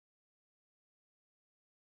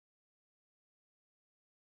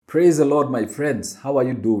Praise the Lord, my friends. How are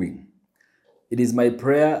you doing? It is my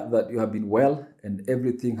prayer that you have been well and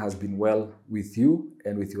everything has been well with you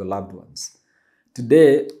and with your loved ones.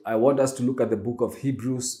 Today, I want us to look at the book of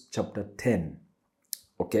Hebrews chapter 10.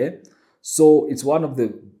 Okay? So it's one of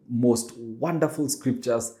the most wonderful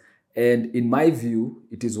scriptures, and in my view,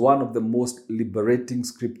 it is one of the most liberating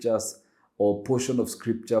scriptures or portion of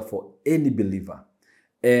scripture for any believer.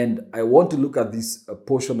 And I want to look at this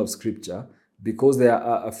portion of scripture because there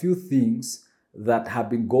are a few things that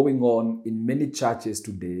have been going on in many churches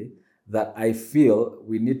today that I feel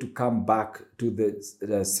we need to come back to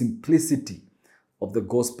the simplicity of the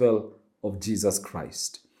gospel of Jesus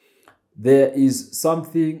Christ. There is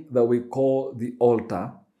something that we call the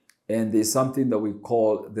altar, and there's something that we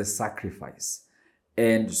call the sacrifice.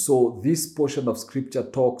 And so this portion of scripture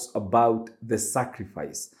talks about the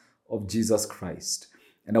sacrifice of Jesus Christ.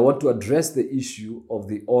 And I want to address the issue of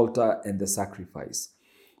the altar and the sacrifice.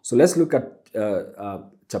 So let's look at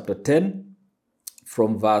chapter 10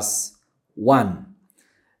 from verse 1.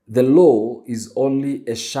 The law is only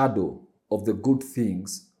a shadow of the good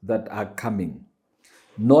things that are coming,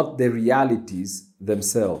 not the realities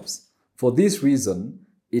themselves. For this reason,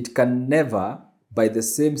 it can never, by the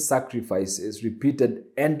same sacrifices repeated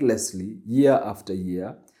endlessly year after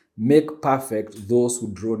year, make perfect those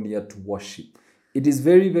who draw near to worship. It is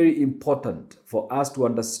very, very important for us to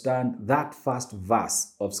understand that first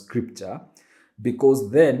verse of scripture,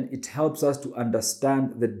 because then it helps us to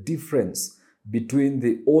understand the difference between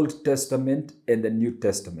the Old Testament and the New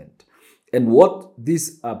Testament. And what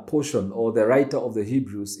this portion or the writer of the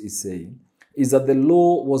Hebrews is saying is that the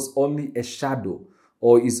law was only a shadow,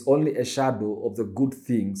 or is only a shadow of the good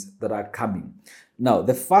things that are coming. Now,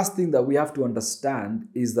 the first thing that we have to understand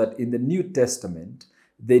is that in the New Testament,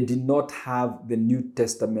 they did not have the New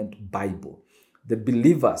Testament Bible. The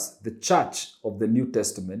believers, the church of the New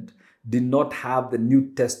Testament, did not have the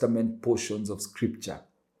New Testament portions of scripture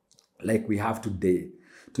like we have today.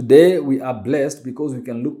 Today, we are blessed because we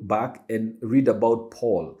can look back and read about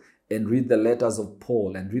Paul, and read the letters of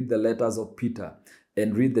Paul, and read the letters of Peter,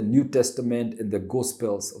 and read the New Testament and the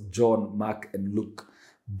Gospels of John, Mark, and Luke.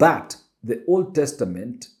 But the Old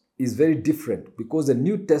Testament is very different because the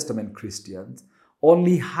New Testament Christians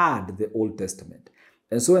only had the Old Testament.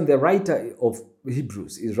 And so when the writer of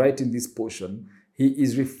Hebrews is writing this portion, he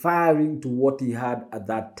is referring to what he had at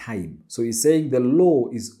that time. So he's saying the law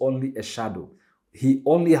is only a shadow. He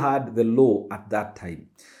only had the law at that time.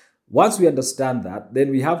 Once we understand that,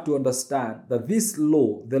 then we have to understand that this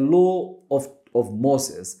law, the law of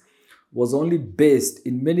Moses, was only based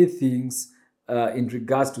in many things in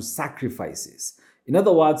regards to sacrifices. In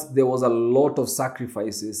other words, there was a lot of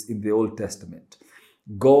sacrifices in the Old Testament.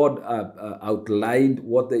 God outlined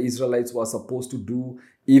what the Israelites were supposed to do.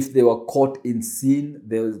 If they were caught in sin,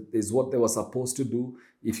 there is what they were supposed to do.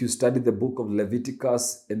 If you study the book of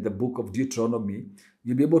Leviticus and the book of Deuteronomy,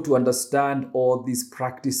 you'll be able to understand all these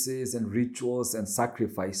practices and rituals and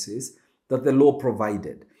sacrifices that the law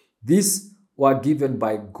provided. These were given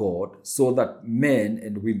by God so that men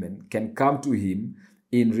and women can come to Him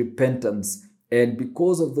in repentance. And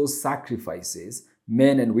because of those sacrifices,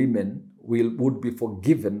 men and women would be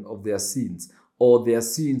forgiven of their sins, or their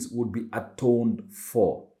sins would be atoned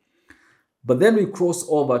for. But then we cross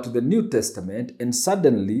over to the New Testament, and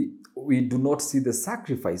suddenly we do not see the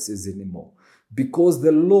sacrifices anymore, because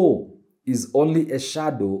the law is only a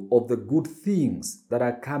shadow of the good things that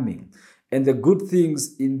are coming. And the good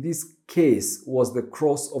things in this case was the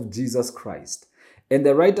cross of Jesus Christ. And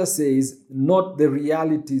the writer says, not the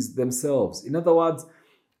realities themselves. In other words,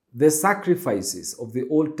 the sacrifices of the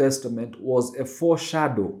Old Testament was a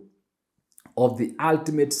foreshadow of the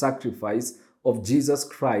ultimate sacrifice of Jesus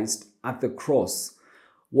Christ at the cross.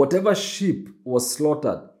 Whatever sheep was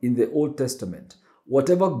slaughtered in the Old Testament,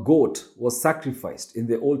 whatever goat was sacrificed in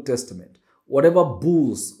the Old Testament, whatever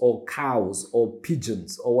bulls or cows or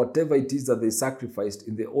pigeons or whatever it is that they sacrificed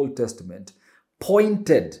in the Old Testament,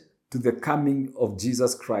 pointed to the coming of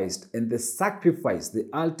Jesus Christ and the sacrifice, the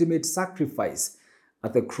ultimate sacrifice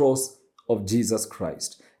at the cross of Jesus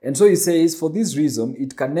Christ. And so he says, for this reason,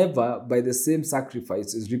 it can never, by the same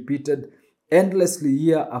sacrifices repeated endlessly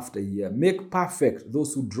year after year, make perfect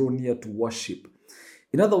those who draw near to worship.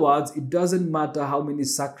 In other words, it doesn't matter how many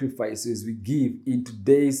sacrifices we give in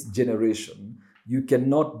today's generation, you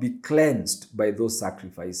cannot be cleansed by those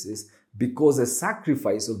sacrifices, because the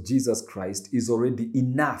sacrifice of Jesus Christ is already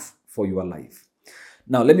enough for your life.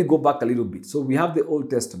 Now, let me go back a little bit. So we have the Old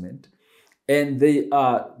Testament, and they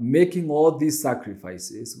are making all these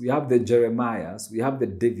sacrifices. We have the Jeremiahs, we have the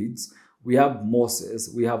Davids, we have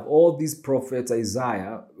Moses, we have all these prophets,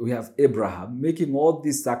 Isaiah, we have Abraham making all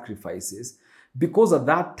these sacrifices, because at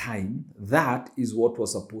that time, that is what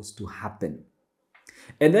was supposed to happen.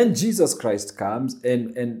 And then Jesus Christ comes,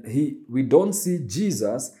 and we don't see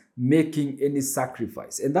Jesus making any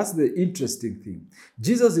sacrifice. And that's the interesting thing.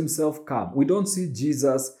 Jesus himself comes. We don't see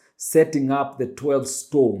Jesus setting up the 12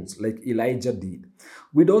 stones like Elijah did.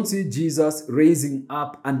 We don't see Jesus raising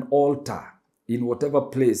up an altar in whatever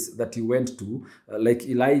place that he went to, like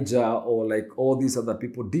Elijah or like all these other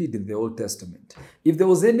people did in the Old Testament. If there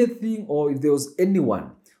was anything, or if there was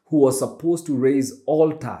anyone who was supposed to raise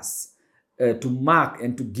altars to mark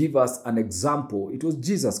and to give us an example, it was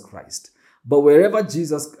Jesus Christ. But wherever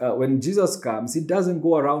when Jesus comes, he doesn't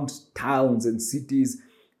go around towns and cities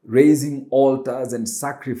raising altars and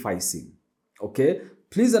sacrificing. Okay?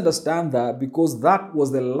 Please understand that, because that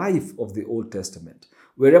was the life of the Old Testament.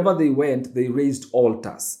 Wherever they went, they raised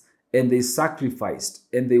altars and they sacrificed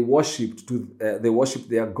and they worshipped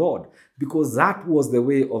their God, because that was the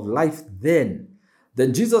way of life then.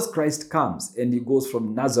 Then Jesus Christ comes and he goes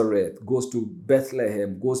from Nazareth, goes to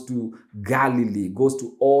Bethlehem, goes to Galilee, goes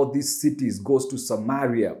to all these cities, goes to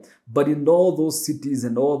Samaria. But in all those cities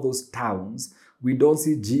and all those towns, we don't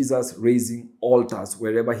see Jesus raising altars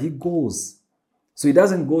wherever he goes. So he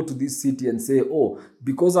doesn't go to this city and say, oh,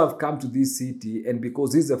 because I've come to this city and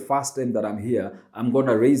because this is the first time that I'm here, I'm going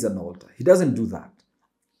to raise an altar. He doesn't do that.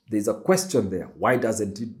 There's a question there. Why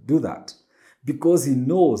doesn't he do that? Because he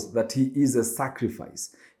knows that he is a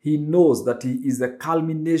sacrifice. He knows that he is the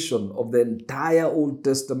culmination of the entire Old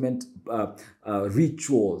Testament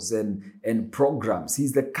rituals and programs.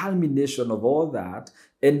 He's the culmination of all that.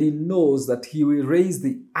 And he knows that he will raise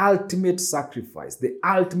the ultimate sacrifice, the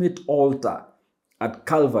ultimate altar at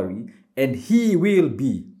Calvary, and he will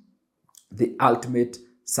be the ultimate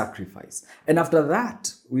sacrifice. And after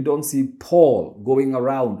that, we don't see Paul going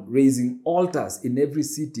around raising altars in every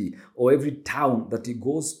city or every town that he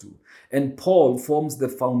goes to. And Paul forms the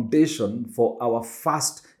foundation for our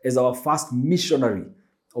first missionary.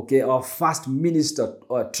 Okay, our first minister,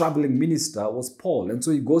 or traveling minister, was Paul. And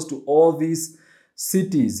so he goes to all these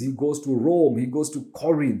cities. He goes to Rome, he goes to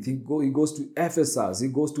Corinth, he goes to Ephesus, he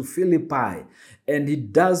goes to Philippi, and he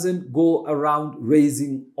doesn't go around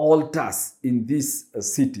raising altars in these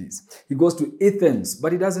cities. He goes to Athens,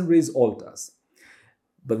 but he doesn't raise altars.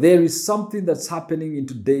 But there is something that's happening in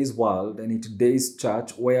today's world and in today's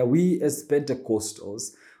church, where we as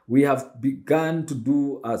Pentecostals, we have begun to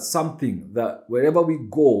do something that wherever we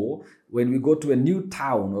go, when we go to a new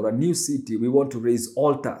town or a new city, we want to raise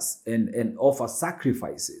altars and offer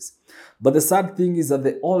sacrifices. But the sad thing is that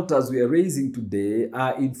the altars we are raising today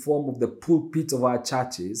are in form of the pulpits of our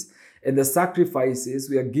churches, and the sacrifices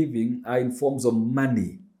we are giving are in forms of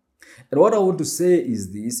money. And what I want to say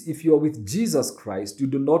is this: if you are with Jesus Christ, you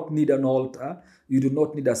do not need an altar, you do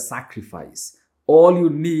not need a sacrifice. All you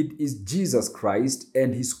need is Jesus Christ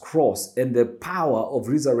and his cross and the power of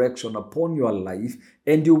resurrection upon your life,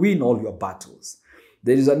 and you win all your battles.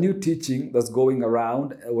 There is a new teaching that's going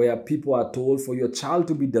around where people are told, for your child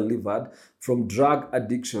to be delivered from drug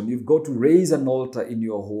addiction, you've got to raise an altar in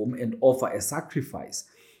your home and offer a sacrifice.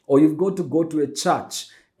 Or you've got to go to a church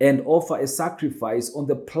and offer a sacrifice on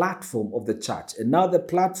the platform of the church. And now the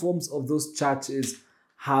platforms of those churches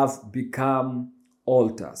have become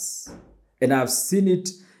altars. And I've seen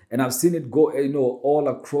it go, all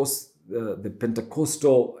across the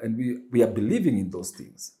Pentecostal, and we are believing in those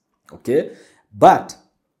things. Okay? But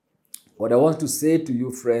what I want to say to you,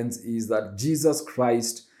 friends, is that Jesus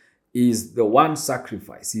Christ is the one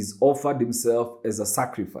sacrifice. He's offered himself as a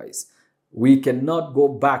sacrifice. We cannot go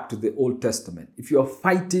back to the Old Testament. If you're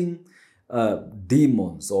fighting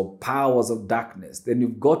demons or powers of darkness, then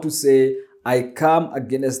you've got to say, I come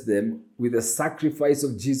against them with the sacrifice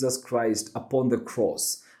of Jesus Christ upon the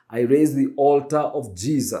cross. I raise the altar of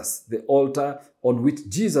Jesus, the altar on which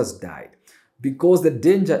Jesus died. Because the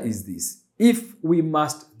danger is this: if we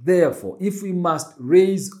must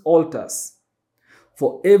raise altars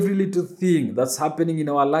for every little thing that's happening in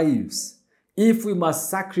our lives, if we must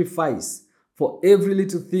sacrifice for every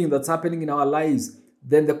little thing that's happening in our lives,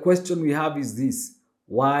 then the question we have is this: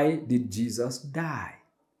 why did Jesus die?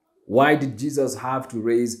 Why did Jesus have to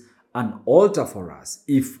raise an altar for us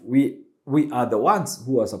if we are the ones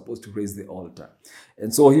who are supposed to raise the altar?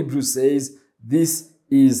 And so Hebrews says this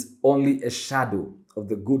is only a shadow of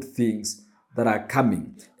the good things that are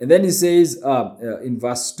coming. And then he says in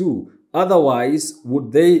verse 2, otherwise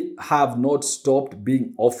would they have not stopped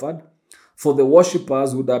being offered? For the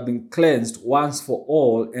worshippers would have been cleansed once for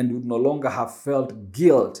all and would no longer have felt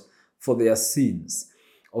guilt for their sins.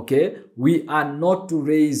 Okay? We are not to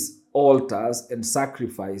raise altars and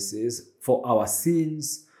sacrifices for our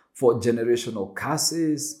sins, for generational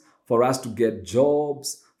curses, for us to get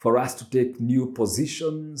jobs, for us to take new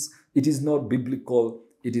positions. It is not biblical.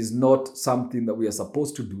 It is not something that we are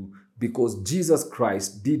supposed to do, because Jesus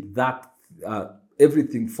Christ did that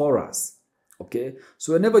everything for us. Okay?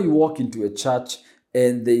 So whenever you walk into a church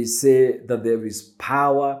and they say that there is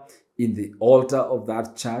power in the altar of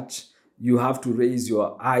that church, you have to raise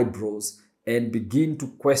your eyebrows and begin to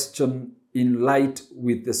question in light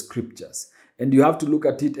with the scriptures. And you have to look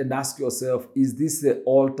at it and ask yourself, is this the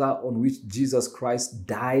altar on which Jesus Christ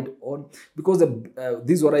died on? Because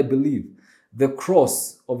this is what I believe. The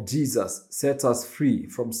cross of Jesus sets us free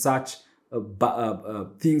from such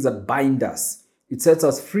things that bind us. It sets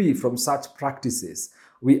us free from such practices.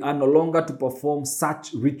 We are no longer to perform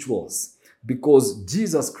such rituals because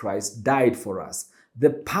Jesus Christ died for us. The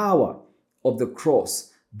power of the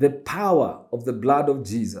cross, the power of the blood of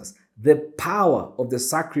Jesus, the power of the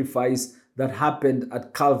sacrifice that happened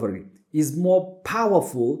at Calvary is more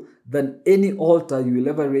powerful than any altar you will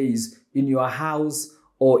ever raise in your house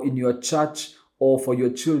or in your church or for your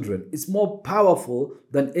children. It's more powerful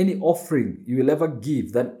than any offering you will ever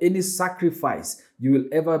give, than any sacrifice you will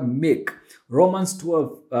ever make. Romans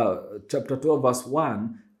 12, chapter 12, verse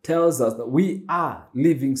 1 tells us that we are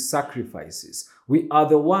living sacrifices. We are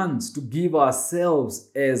the ones to give ourselves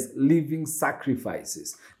as living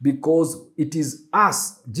sacrifices because it is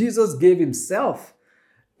us. Jesus gave himself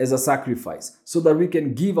as a sacrifice so that we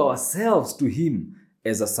can give ourselves to him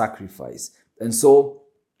as a sacrifice. And so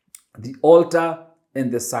the altar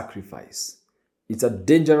and the sacrifice, it's a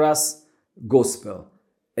dangerous gospel,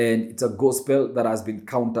 and it's a gospel that has been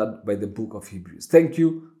countered by the book of Hebrews. Thank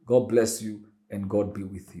you. God bless you, and God be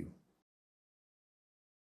with you.